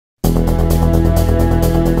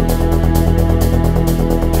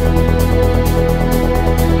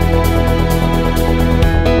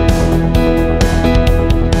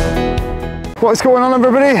What's going on,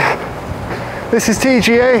 everybody? This is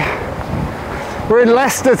TGA. We're in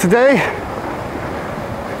Leicester today.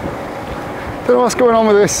 Don't know what's going on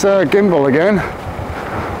with this gimbal again.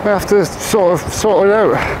 We have to sort it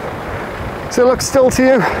out. Does it look still to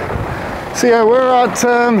you? So yeah, we're at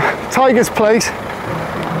Tiger's place,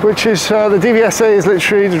 which is the DVSA is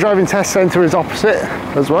literally, the driving test centre is opposite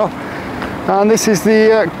as well. And this is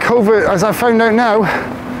the Covert, as I found out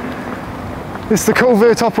now, this is the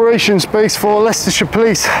Covert operations base for Leicestershire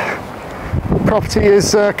Police. The property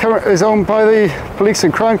is owned by the Police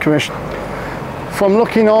and Crime Commission. From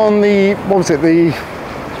looking on the, what was it, the,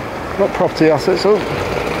 not property assets, oh.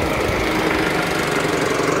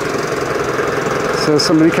 So there's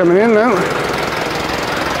somebody coming in now.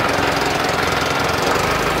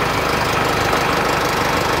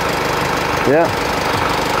 Yeah.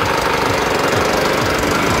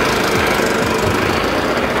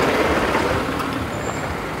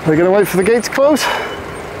 They're going to wait for the gate to close.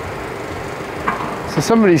 So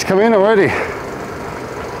somebody's come in already.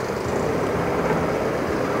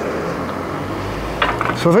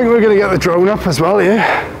 So I think we're going to get the drone up as well here.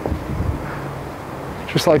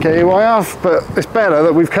 Just like AYF, but it's better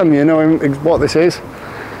that we've come here knowing what this is,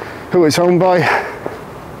 who it's owned by,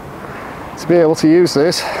 to be able to use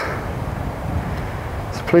this.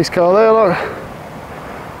 There's a police car there, look.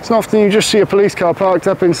 It's not often you just see a police car parked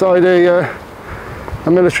up inside a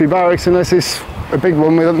military barracks, unless it's a big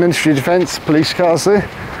one with a Ministry of Defence police cars there.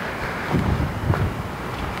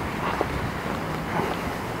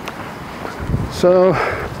 So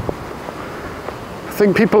I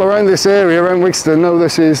think people around this area, around Wigston, know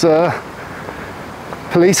this is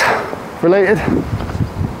police related,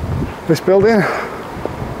 this building.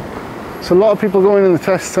 So a lot of people going in the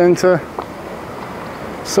test centre.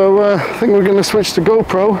 So I think we're going to switch to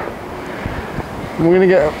GoPro. And we're going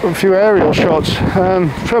to get a few aerial shots.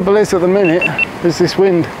 Trouble is, at the minute, is this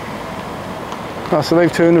wind. Oh, so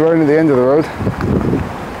they've turned around at the end of the road.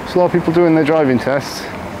 There's a lot of people doing their driving tests.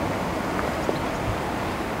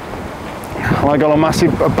 I got a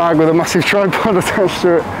bag with a massive tripod attached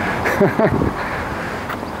to it.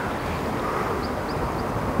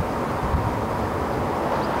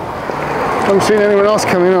 Haven't seen anyone else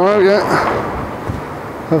coming out yet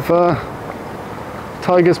of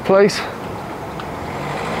Tiger's place.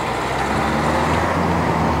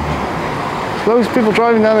 Loads of people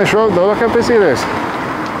driving down this road though, look how busy it is.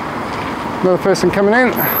 Another person coming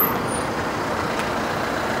in.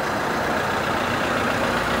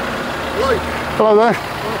 Hello there.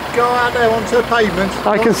 Go out there onto the pavement.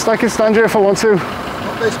 I can stand here if I want to.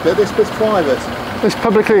 Not this bit's private. It's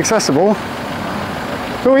publicly accessible.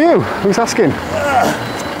 Who are you? Who's asking?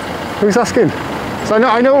 Who's asking? So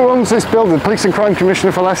I know who owns this building, the Police and Crime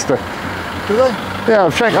Commissioner for Leicester. Do they? Yeah,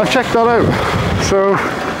 I've checked that out. So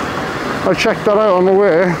I've checked that out, I'm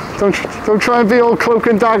aware. Don't try and be all cloak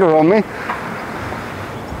and dagger on me.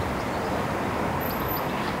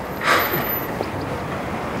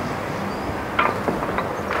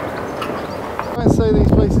 I'd say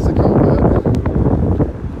these places are covert.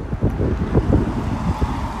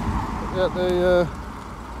 Yeah, they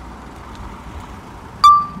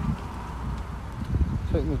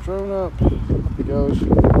taking the drone up. Up he goes.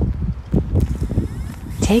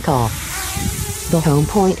 Take off. The home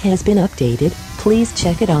point has been updated. Please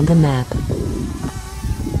check it on the map.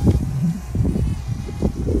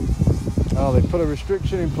 Oh, they put a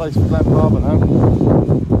restriction in place for Glen Harbour now.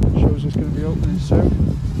 Shows it's going to be opening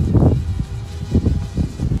soon.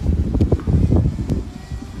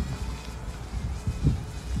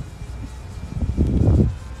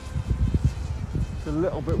 It's a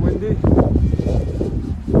little bit windy.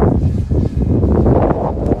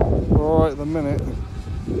 Alright at the minute.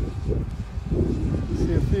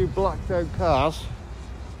 See a few blacked out cars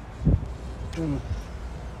in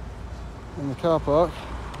the car park.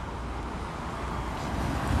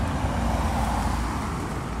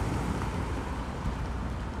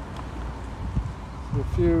 See a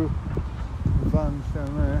few vans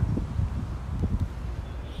down there.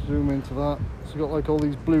 Zoom into that. It's got like all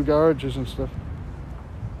these blue garages and stuff.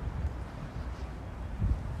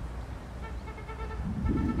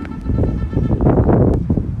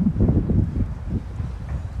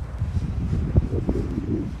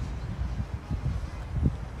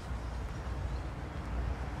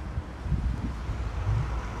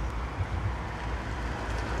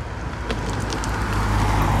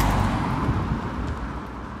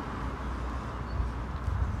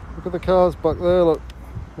 Look at the cars back there, look,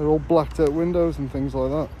 they're all blacked out windows and things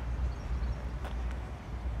like that.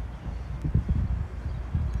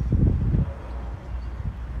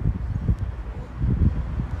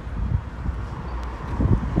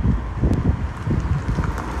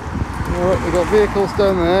 vehicles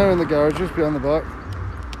down there in the garages behind the back.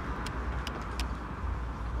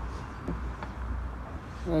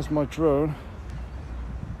 There's my drone.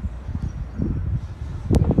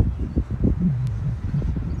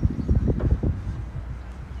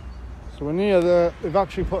 So we're near they've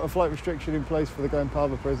actually put a flight restriction in place for the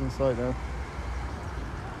Glenparva prison site now.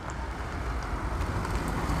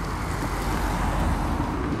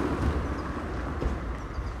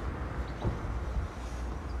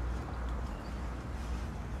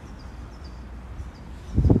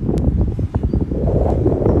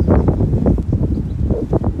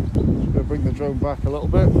 Bring the drone back a little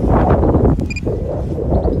bit.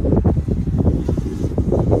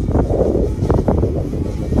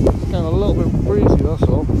 It's getting a little bit breezy, that's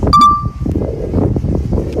all. Get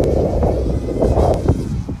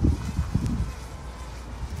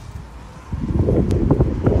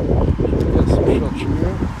some shots from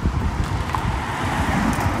here.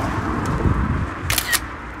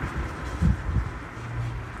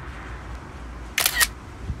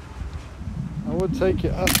 I would take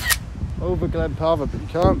it up over Glenparva, but you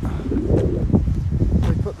can't.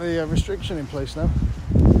 They put the restriction in place now.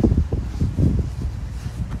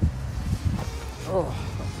 Oh,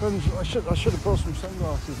 I should have brought some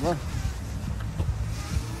sunglasses, man.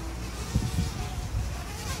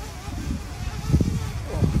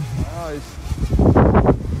 Oh, my eyes.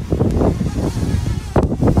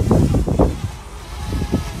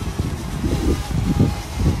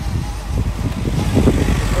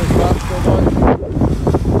 Those bats go by.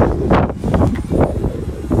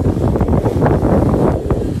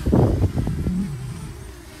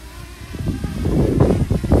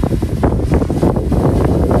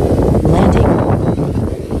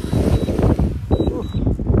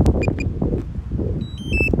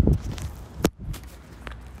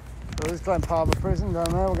 Glenparva prison down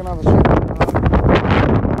there. We're going to have a check.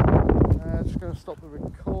 Just going to stop the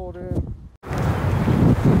recording.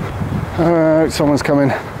 Alright, someone's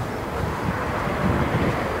coming.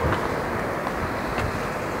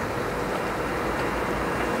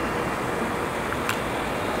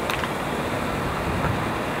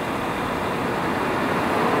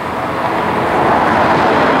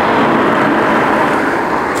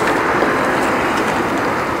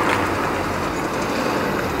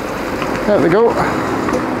 There they go.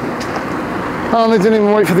 Oh, and they didn't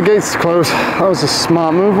even wait for the gates to close. That was a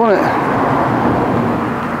smart move, wasn't it?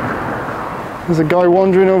 There's a guy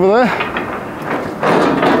wandering over there.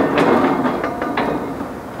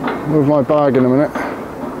 Move my bag in a minute.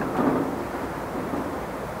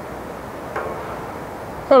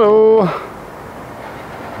 Hello.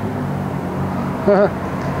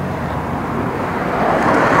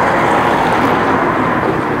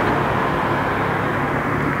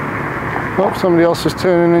 Oh, somebody else is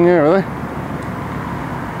turning in here, are they?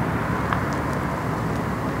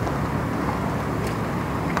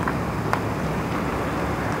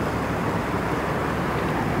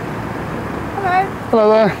 Hello. Hello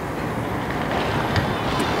there.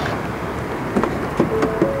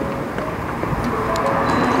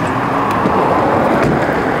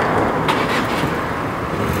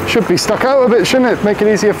 Should be stuck out a bit, shouldn't it? Make it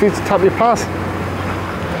easier for you to tap your pass.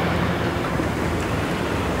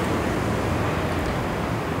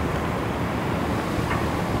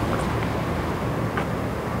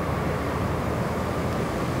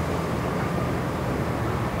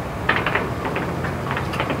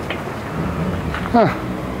 Huh.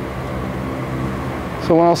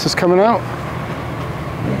 Someone else is coming out.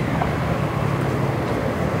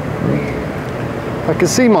 I can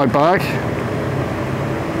see my bag.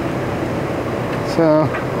 So,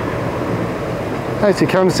 out he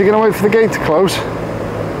comes. Is he going to wait for the gate to close?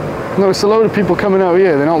 No, it's a load of people coming out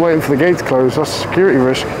here. They're not waiting for the gate to close. That's a security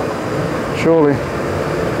risk, surely.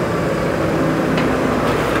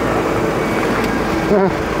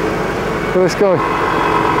 Look at this guy.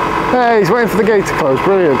 Hey, he's waiting for the gate to close.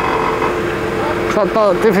 Brilliant. It's not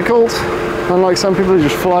that difficult. Unlike some people who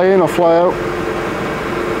just fly in or fly out.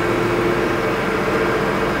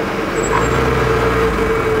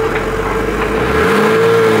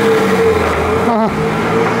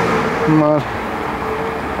 Mad.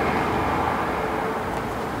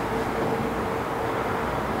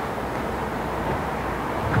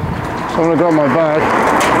 So I'm going to grab my bag.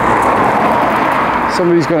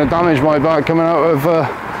 Somebody's going to damage my bag coming out of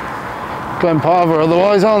Glenparva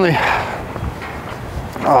otherwise, aren't they?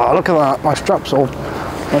 Oh, look at that. My strap's all...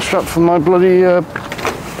 My strap from my bloody...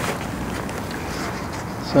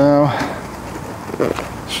 So...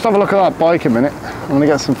 Just have a look at that bike a minute. I'm going to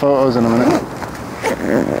get some photos in a minute.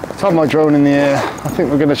 Let's have my drone in the air. I think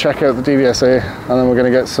we're going to check out the DVSA and then we're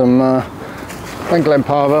going to get some and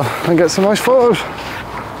Glenparva and get some nice photos.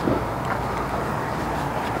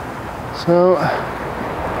 So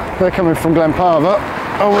they're coming from Glenparva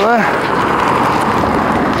over there.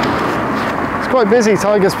 It's quite busy,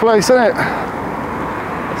 Tiger's Place, isn't it?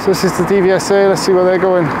 So this is the DVSA, let's see where they're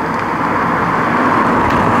going.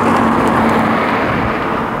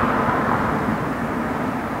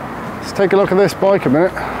 Let's take a look at this bike a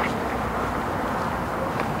minute.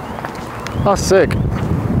 That's sick.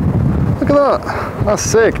 Look at that. That's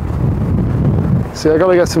sick. See, I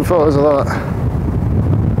gotta get some photos of that.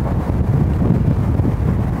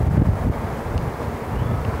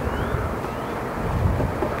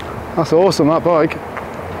 That's awesome, that bike.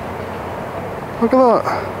 Look at that.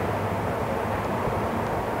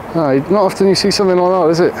 Ah, not often you see something like that,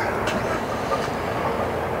 is it?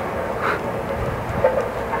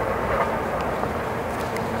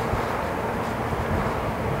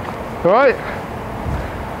 All right.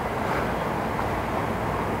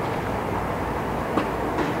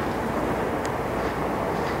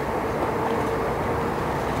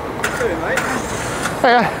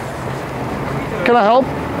 Hiya. Can I help? No,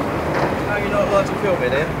 you're not allowed to film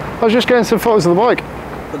in here. I was just getting some photos of the bike.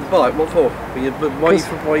 But the bike, what for?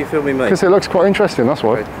 Why are you filming me? Because it looks quite interesting, that's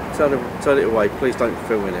why. Okay, turn it away, please don't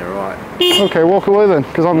film in here, alright? Okay, walk away then,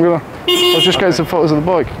 because I was just getting some photos of the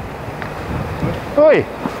bike. Oi! I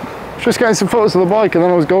was just getting some photos of the bike and then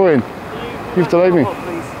I was going. You've delayed me.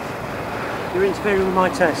 You're interfering with my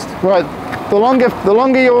test. Right. The longer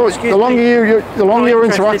you're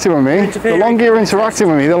interacting with me, the longer you're interacting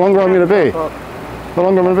with me, the longer I'm going to be. The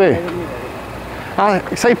longer I'm going to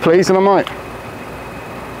be. Say please and I might.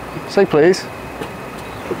 Say please.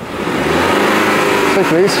 Say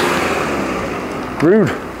please.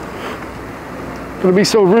 Rude. Gonna be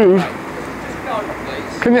so rude.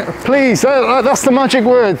 Can you please? That's the magic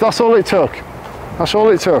word. That's all it took. That's all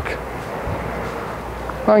it took.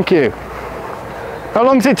 Thank you. How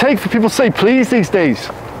long does it take for people to say please these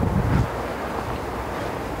days?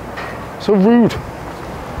 So rude.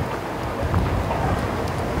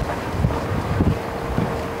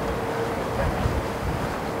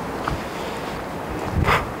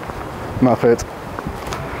 Muppet.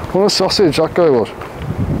 What a sausage that guy was.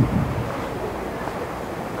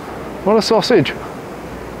 What a sausage.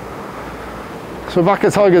 So back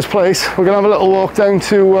at Tiger's Place, we're going to have a little walk down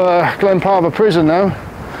to Glenparva prison now.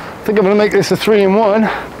 I think I'm going to make this a 3-in-1.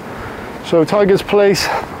 So Tiger's Place,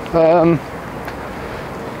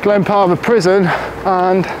 Glenparva prison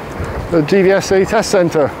and the DVSA Test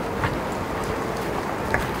Centre.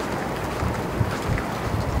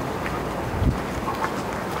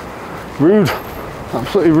 Rude,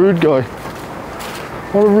 absolutely rude guy.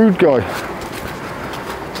 What a rude guy.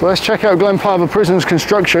 So let's check out Glenparva prison's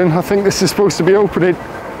construction. I think this is supposed to be opening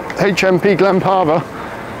HMP Glenparva.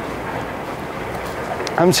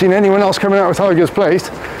 I haven't seen anyone else coming out of Tiger's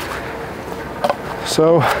Place.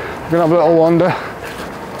 So we're gonna have a little wander.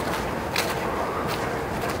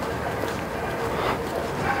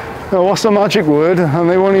 Now what's the magic word? And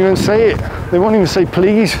they won't even say it. They won't even say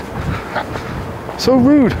please. So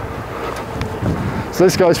rude. So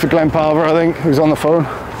this guy's for Glenparva, I think, who's on the phone.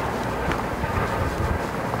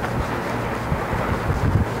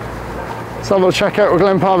 Let's have a check out of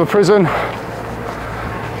Glenparva prison.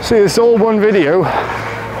 See, it's all one video.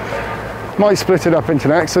 Might split it up into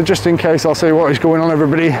next, so just in case I'll say what is going on,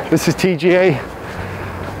 everybody. This is TGA,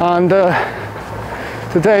 and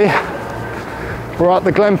today we're at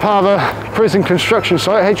the Glenparva prison construction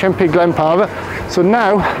site, HMP Glenparva. So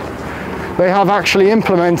now they have actually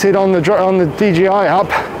implemented on the DJI app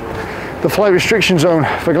the flight restriction zone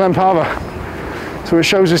for Glenparva. So it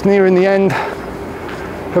shows us nearing the end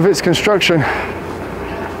of its construction.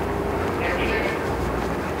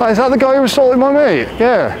 Is that the guy who assaulted my mate?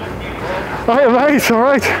 Yeah. Right, mate, all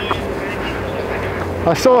right.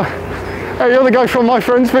 I saw, hey, you're the guy from my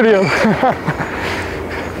friend's video.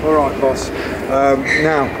 All right, boss.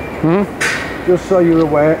 Now, just so you're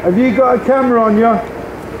aware, have you got a camera on you?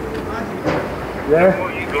 Yeah?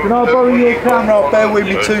 Can I borrow your camera? Bear with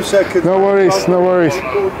me 2 seconds. No worries, no worries.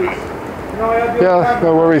 Yeah,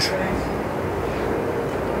 no worries.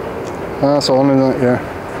 That's on, isn't it? Yeah.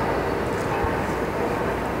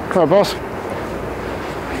 Come on, boss.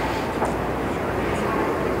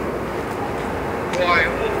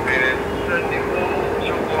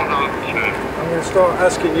 I'm going to start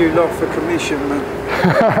asking you lot for commission, man.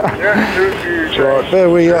 Right, there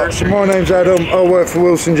we are. So my name's Adam. I work for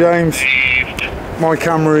Wilson James. My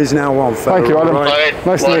camera is now on, fella. Thank you, Adam. Right.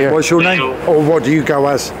 Nice to meet you. What's your name? Or what do you go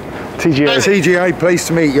as? TGA. TGA, pleased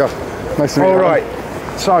to meet you. Nice to meet you. All right.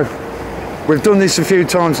 So, we've done this a few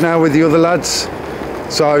times now with the other lads.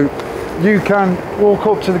 So, you can walk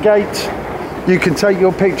up to the gate. You can take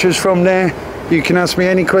your pictures from there. You can ask me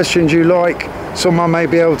any questions you like. Some I may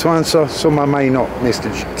be able to answer, some I may not,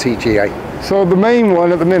 Mr. TGA. So the main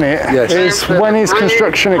one at the minute is, when is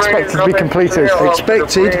construction expected to be completed?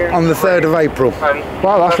 Expected on the 3rd of April.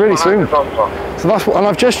 Wow, that's really soon. So that's what, and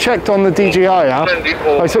I've just checked on the DJI app.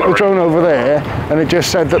 I took the drone over there, and it just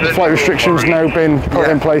said that the flight restrictions now been put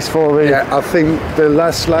in place for the. Yeah, I think the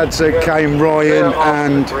last lads that came, Ryan,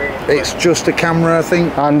 and it's just a camera, I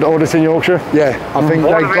think. And audit in Yorkshire. Yeah, I think they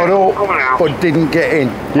got up but didn't get in.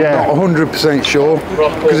 Yeah. I'm not 100% sure,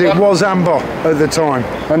 because it was amber at the time.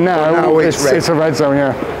 And now it's a red zone,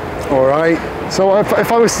 yeah. All right. So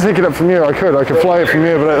if I was to take it up from here, I could fly it from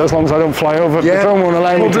here, but as long as I don't fly over, the drone won't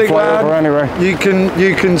allow me to fly over anyway. You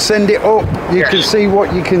can send it up, you can see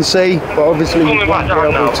what you can see, but obviously you won't be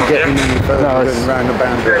able to get in any further than around the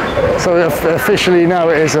boundary. So officially now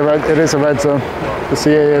it is a red zone. The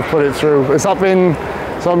CAA have put it through. Has that been?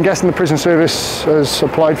 So I'm guessing the prison service has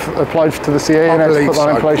applied to the CAA and has put that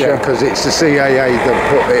in place. Yeah, because it's the CAA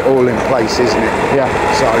that put it all in place, isn't it? Yeah.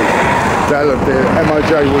 So the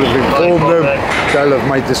MOJ will have informed them. They'll have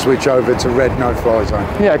made the switch over to red no-fly zone.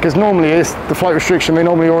 Yeah, because normally it's the flight restriction. They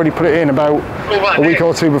normally already put it in about a week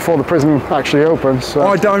or two before the prison actually opens. So.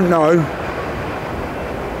 I don't know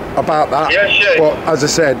about that, but as I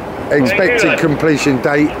said, expected completion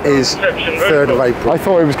date is 3rd of April. I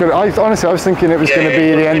thought it was going to, honestly I was thinking it was going to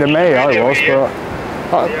be the end of May,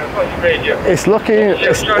 but it's looking,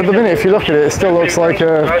 at the minute if you look at it, it still looks like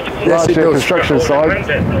a larger construction site,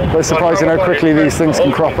 but it's surprising how quickly these things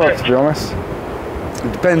can crop up, to be honest.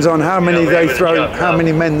 It depends on how many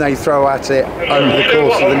men they throw at it over the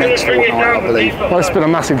course of the next fortnight, I believe. Well, it's been a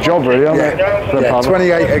massive job really, hasn't it? Yeah,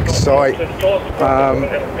 28 acre site.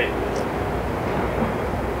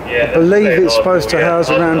 I believe it's supposed to house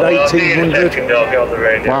around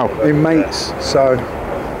 1,800 inmates. So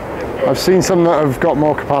I've seen some that have got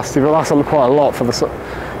more capacity, but that's quite a lot for the.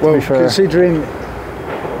 Well, considering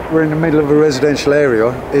we're in the middle of a residential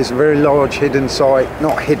area, it's a very large hidden site.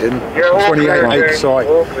 Not hidden, 28 acre site.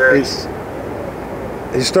 It's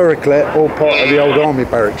historically all part of the old army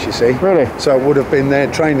barracks, you see. Really? So it would have been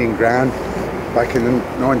their training ground back in the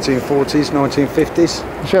 1940s, 1950s.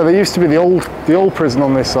 Yeah, there used to be the old prison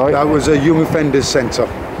on this site. That was a young offenders centre.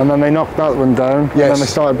 And then they knocked that one down, and then they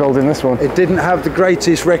started building this one. It didn't have the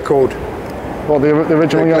greatest record. Well, the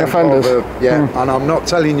original young offenders? Yeah, and I'm not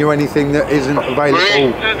telling you anything that isn't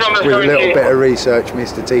available with a little bit of research,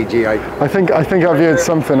 Mr. TGA. I think I've heard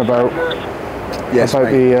something about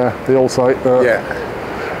the old site, but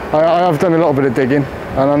I have done a little bit of digging.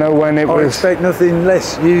 And I know when it was. I expect nothing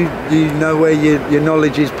less. You know where your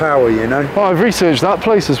knowledge is power, you know. Well, I've researched that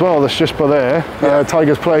place as well. That's just by there,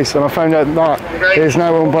 Tiger's Place, and I found out that is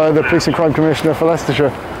now owned by the Police and Crime Commissioner for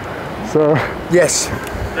Leicestershire. So. Yes.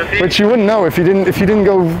 Which you wouldn't know if you didn't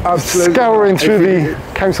go scouring through the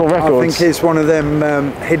council records. I think it's one of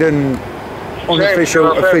them hidden,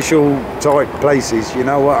 unofficial, official type places. You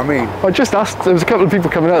know what I mean? I just asked. There was a couple of people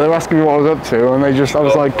coming out. They were asking me what I was up to, and I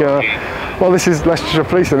was like. Well, this is Leicestershire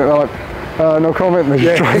Police, and they're like, no comment. They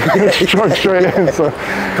just drive straight in. So.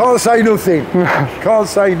 Can't say nothing. Can't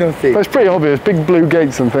say nothing. But it's pretty obvious. Big blue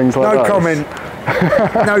gates and things like that. No comment.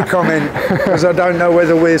 No comment, because I don't know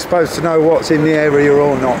whether we're supposed to know what's in the area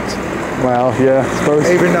or not. Well, yeah, I suppose.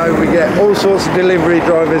 Even though we get all sorts of delivery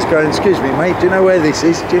drivers going, excuse me, mate, do you know where this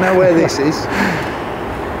is? Do you know where this is?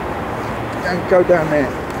 Don't go down there,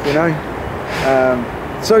 you know.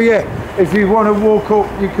 So yeah. If you want to walk up,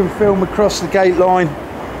 you can film across the gate line,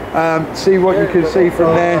 see what you can see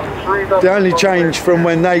from there. The only change from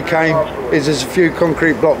when they came is there's a few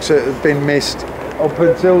concrete blocks that have been missed. Up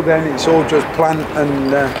until then, it's all just plant.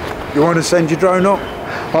 And you want to send your drone up?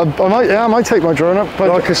 I might take my drone up. But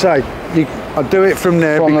like I say, I do it from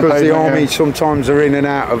there because the army sometimes are in and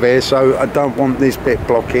out of here, so I don't want this bit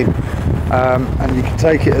blocking. And you can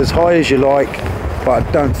take it as high as you like, but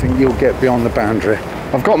I don't think you'll get beyond the boundary.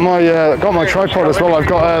 I've got my tripod as well. I've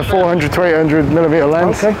got a 400 to 800 millimeter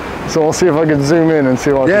lens. Okay. So I'll see if I can zoom in and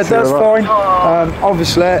see what I can see. Yeah, that's fine.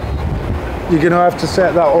 Obviously, you're going to have to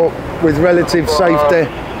set that up with relative safety,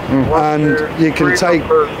 and you can take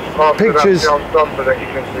pictures up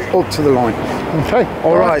to the line. Okay.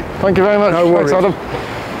 All right. Thank you very much. No worries. Thanks, Adam.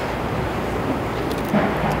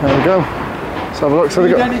 There we go. Let's have a look. So if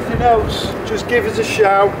you need anything else, just give us a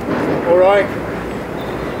shout. All right.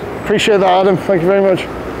 Appreciate that, Adam. Thank you very much.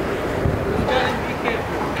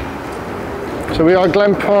 So we are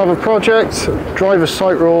Glen Parva project, driver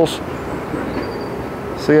site rules.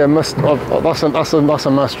 So yeah, that's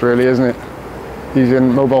a must really, isn't it?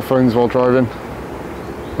 Using mobile phones while driving.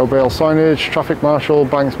 Obey all signage, traffic marshal,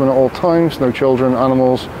 banksman at all times, no children,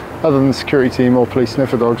 animals, other than the security team or police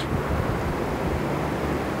sniffer dogs.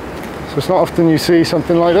 So it's not often you see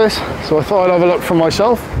something like this, so I thought I'd have a look for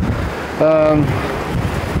myself.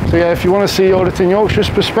 So yeah, if you want to see Auditing Yorkshire's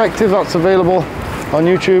perspective, that's available on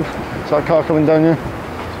YouTube. It's that car coming down here.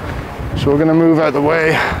 So we're going to move out the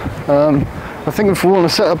way. I think if we want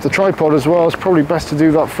to set up the tripod as well, it's probably best to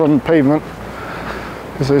do that from the pavement,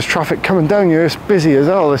 because there's traffic coming down here. It's busy as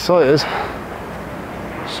hell, this site is.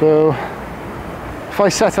 So if I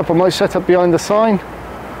set up, I might set up behind the sign,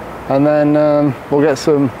 and then we'll get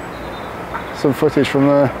some footage from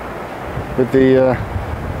there with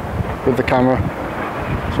the camera.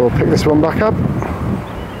 So I'll pick this one back up.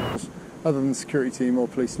 Other than the security team or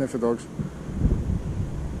police sniffer dogs.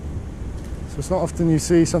 So it's not often you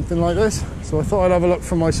see something like this, so I thought I'd have a look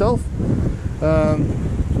for myself.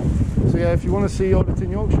 So yeah, if you want to see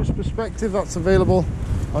Auditing Yorkshire's perspective, that's available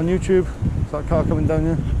on YouTube. It's that car coming down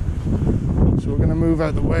here. So we're going to move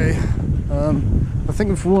out the way. I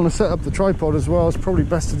think if we want to set up the tripod as well, it's probably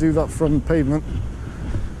best to do that from the pavement,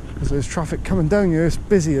 because there's traffic coming down here. It's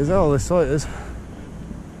busy as hell, this site is.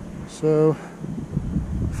 So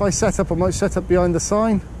if I set up, I might set up behind the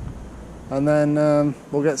sign, and then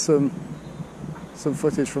we'll get some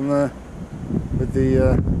footage from there with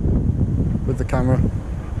the camera.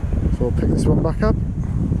 So I'll pick this one back up.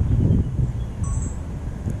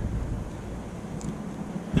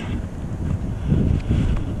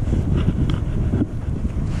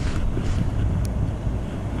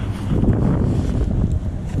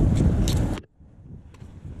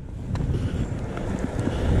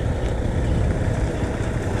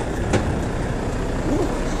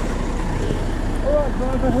 Alright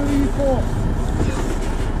driver, who are you for?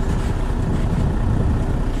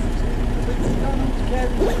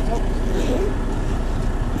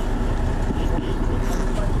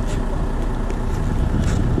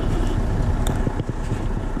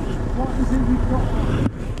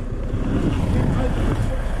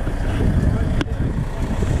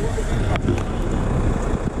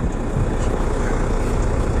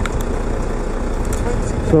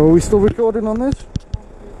 So are we still recording on this?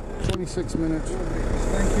 26 minutes.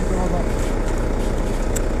 Thank you very much.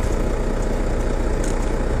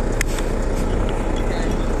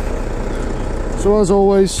 So as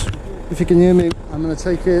always, if you can hear me, I'm going to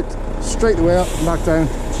take it straight the way up and back down.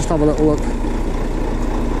 Just have a little look.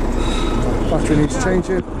 Battery needs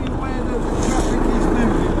changing.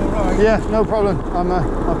 Yeah, no problem.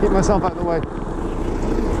 I'll keep myself out of the way.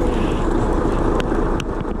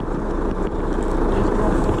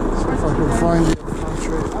 See if I can find the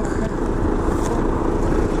battery.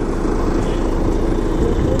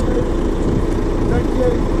 Thank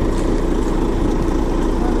you.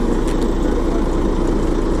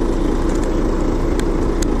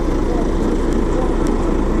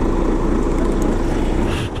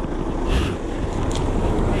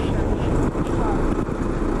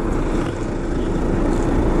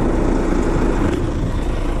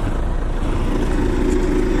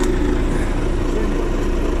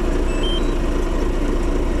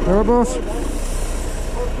 Alright, boss? I've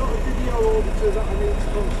got a video auditor that I need to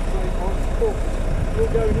concentrate on, but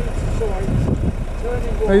we'll go into sites,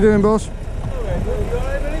 turning How you doing, boss?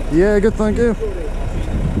 right. Yeah, good, thank you.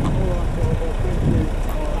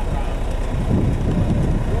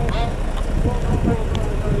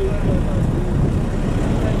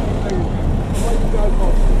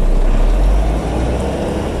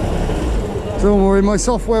 Don't worry, my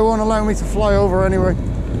software won't allow me to fly over anyway.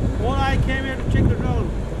 Well, I came here to check the drone.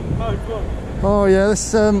 How it works. Oh yeah, this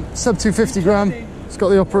sub 250 gram. It's got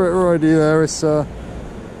the operator ID there. It's yeah,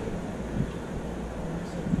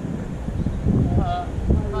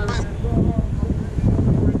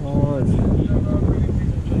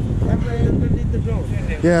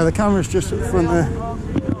 the camera's just at the front there.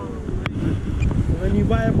 When you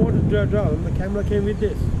buy a board drone, the camera came with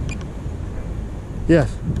this.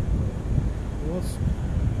 Yes.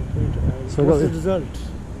 So I got What's the the result?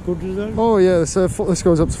 Good result? oh yeah, this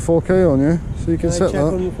goes up to 4K on you, so you can set check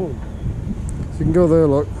that. on your phone. So you can go there,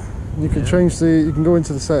 look. You can change you can go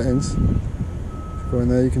into the settings. Go in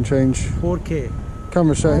there, you can change 4K.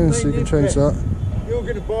 camera settings, so you can change that. You're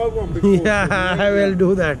going to buy one before. Yeah, I will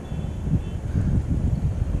do that.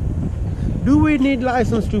 Do we need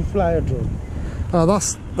license to fly a drone?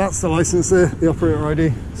 That's the license there, the operator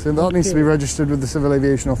ID. So that needs to be registered with the Civil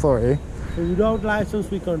Aviation Authority. So without license,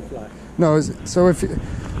 we can't fly. No, so with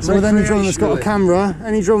any drone that's got a camera,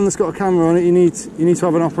 any drone that's got a camera on it, you need to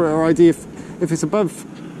have an operator ID. If it's above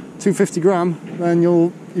 250 gram, then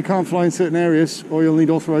you can't fly in certain areas, or you'll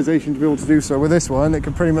need authorization to be able to do so. With this one, it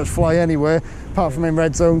can pretty much fly anywhere, apart from in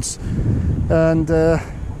red zones. And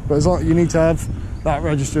but as long, you need to have that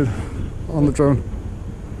registered on the drone.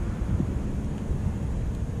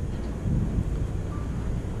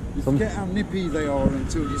 You forget how nippy they are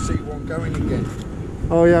until you see one going again.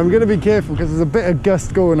 Oh yeah, I'm going to be careful because there's a bit of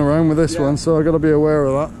gust going around with this one, so I've got to be aware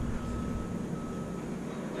of that.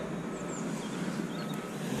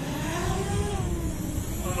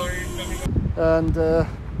 And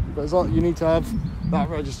but as long, you need to have that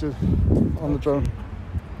registered on the drone.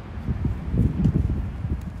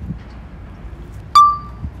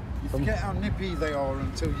 You forget how nippy they are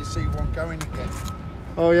until you see one going again.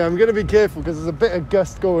 Oh yeah, I'm going to be careful because there's a bit of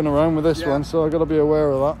gust going around with this one, so I've got to be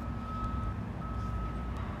aware of that.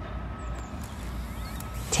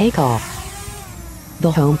 Take off.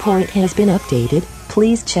 The home point has been updated.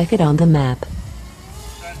 Please check it on the map.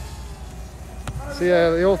 So yeah,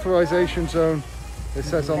 the authorization zone, it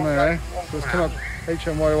says on there, so it's come up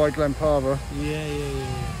HMY Glen Parva. Yeah.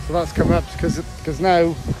 So that's come up because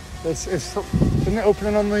now isn't it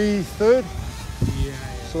opening on the 3rd? Yeah.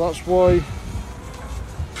 So that's why.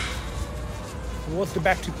 What's the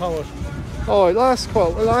battery power? Oh, it lasts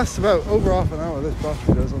about over half an hour. This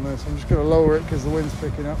battery does on this. I'm just going to lower it because the wind's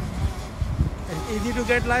picking up. And easy to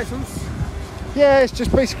get license? Yeah, it's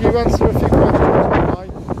just basically you answer a few questions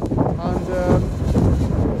online,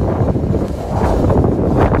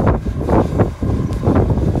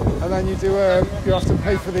 and then you do you have to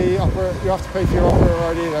pay for the you have to pay for your operator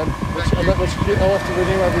ID then, which I'll have to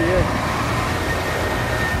renew every year.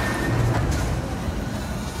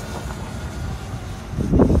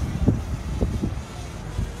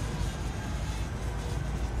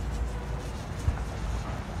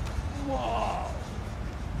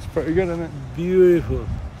 Pretty good, isn't it? Beautiful.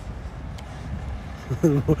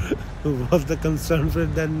 What's the concern for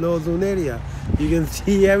that no zone area? You can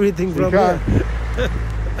see everything from here.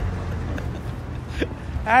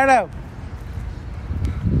 Adam!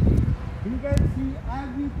 You can see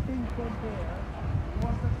everything from there.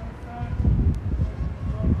 What's the concern?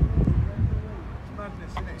 It's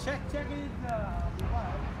madness, isn't it? Check it.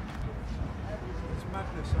 It's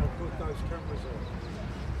madness how good those cameras are.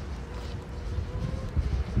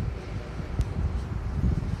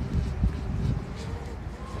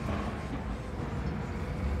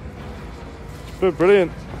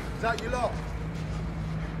 Brilliant. Is that your lot?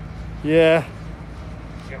 Yeah.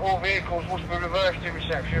 All vehicles must be reversed in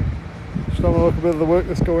reception. Just having a look at a bit of the work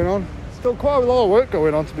that's going on. Still quite a lot of work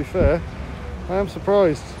going on, to be fair. I am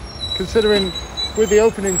surprised. Considering with the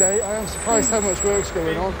opening day, I am surprised how much work's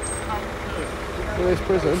going on for this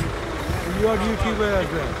prison. You are YouTuber as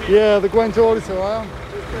well? Yeah, the Gwent auditor I am.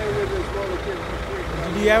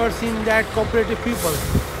 Did you ever seen that cooperative people?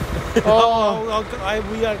 Oh.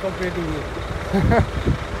 We are cooperating here.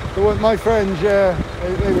 My friends, yeah,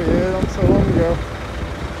 they were here not so long ago.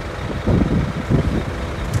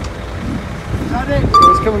 Is that it?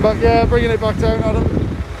 So it's coming back, yeah, bringing it back down, Adam.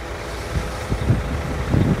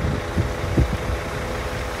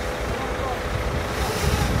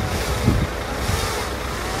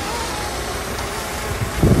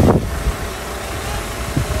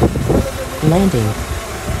 Landing.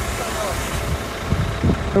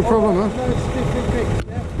 No problem, huh? No, it's big,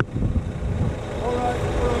 yeah. Alright,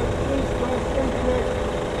 please go, thank you.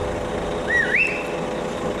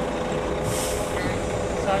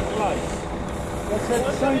 Same place. They said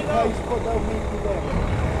the same place, but they'll meet you there.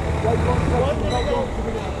 They want to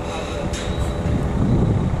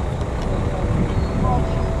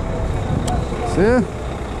See ya.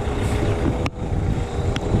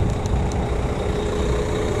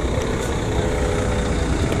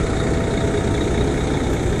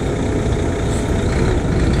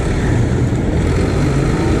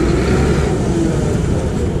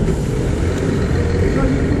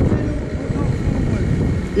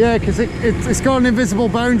 Yeah, because it's got an invisible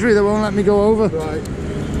boundary that won't let me go over. Right.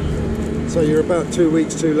 So you're about 2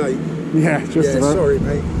 weeks too late. Yeah, just about. Sorry,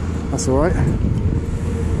 mate. That's all right.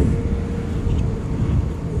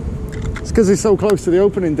 It's because it's so close to the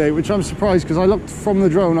opening date, which I'm surprised because I looked from the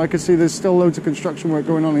drone, I could see there's still loads of construction work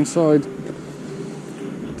going on inside.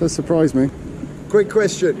 It does surprise me. Quick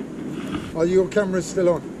question. Are your cameras still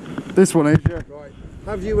on? This one is, yeah. Right.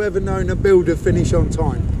 Have you ever known a builder finish on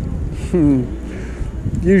time?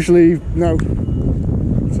 Usually, no.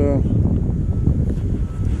 So,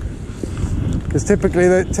 because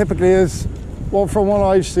typically is, well, from what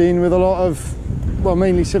I've seen with a lot of, well,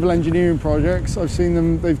 mainly civil engineering projects, I've seen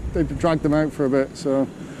them, they've dragged them out for a bit. So,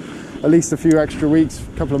 at least a few extra weeks,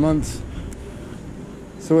 a couple of months.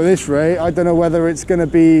 So at this rate, I don't know whether it's going to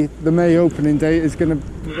be the May opening date. It's going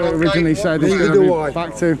to originally said it's going to be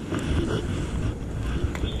back to.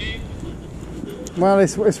 Well,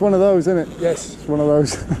 it's one of those, isn't it? Yes. It's one of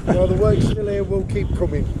those. Well, the work's still here. We'll keep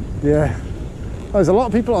coming. Yeah. There's a lot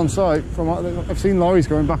of people on site. I've seen lorries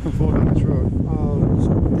going back and forth down this road. Oh, it's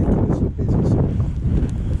ridiculously busy.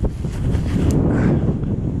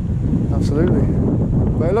 Absolutely.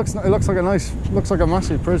 But it looks like a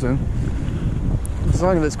massive prison. The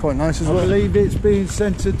design of it's quite nice as well. I believe it's being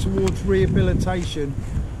centred towards rehabilitation,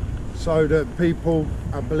 so that people,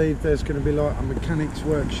 I believe there's going to be like a mechanics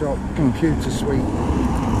workshop, computer suite.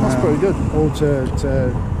 That's pretty good. Or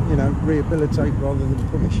to you know, rehabilitate rather than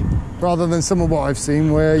punish. Rather than some of what I've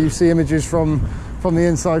seen, where you see images from the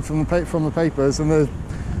inside from the papers, and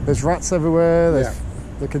there's rats everywhere. There's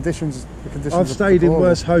the conditions. I've stayed in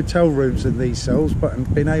worse hotel rooms than these cells, but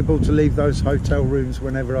I've been able to leave those hotel rooms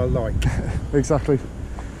whenever I like. Exactly.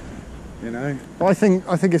 You know. I think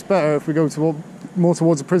it's better if we go more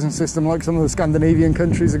towards a prison system like some of the Scandinavian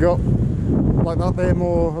countries have got. Like that, they're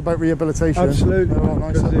more about rehabilitation. Absolutely. They're a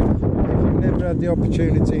lot nicer. If you've never had the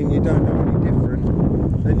opportunity and you don't know any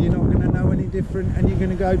different, then you're not going to know any different, and you're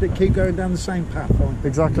going to keep going down the same path on.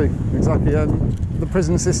 Exactly. And the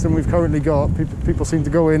prison system we've currently got, people seem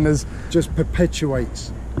to go in as just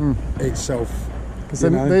perpetuates itself. Because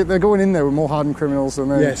they're going in there with more hardened criminals than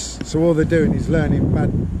they. Yes. So all they're doing is learning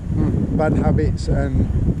bad habits and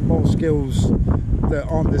more skills that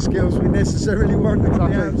aren't the skills we necessarily want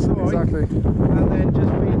on the outside. Exactly. And then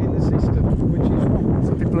just feeding the system, which is wrong.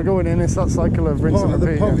 So people are going in. It's that cycle of rinse and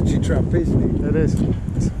repeat. Part of the poverty trap, isn't it? It is,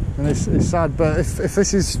 and it's sad. But if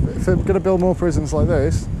they're going to build more prisons like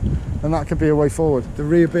this, then that could be a way forward. The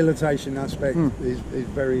rehabilitation aspect is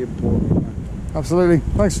very important. Absolutely.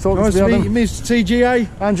 Thanks for talking to me, Nice to meet you, Mr. TGA.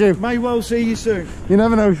 And you. May well see you soon. You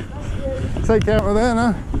never know. Take care over there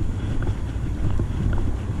now.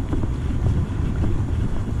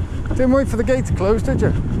 Didn't wait for the gate to close, did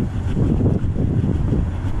you?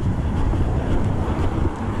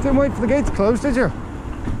 Didn't wait for the gate to close, did you?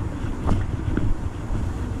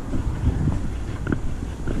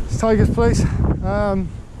 It's Tiger's place.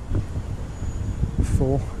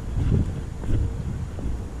 4.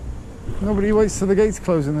 Nobody waits till the gates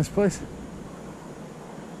close in this place.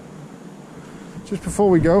 Just before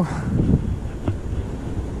we go,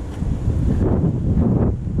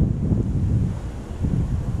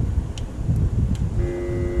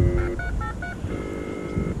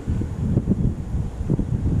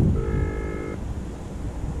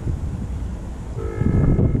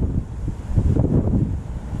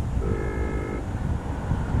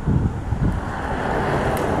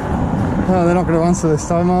 oh, they're not going to answer this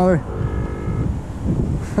time, are they?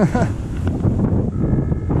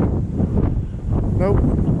 Nope.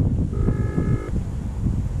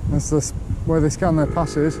 That's where they scan their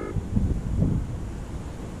passes.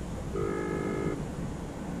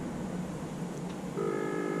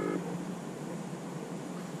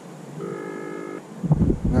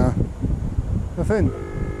 No. Nothing.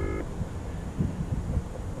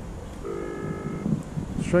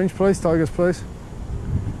 Strange place, Tiger's place.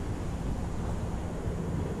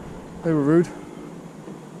 They were rude.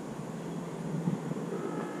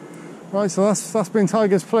 Right, so that's been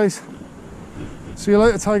Tiger's place. See you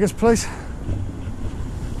later, Tiger's place.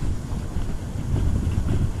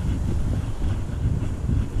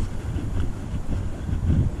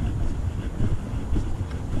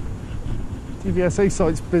 DVSA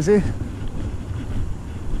site's busy.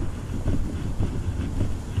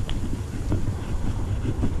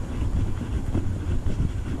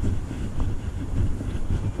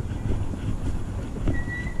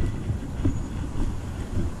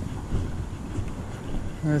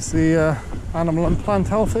 There's the Animal and Plant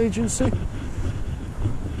Health Agency.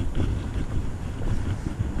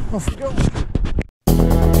 Off we go.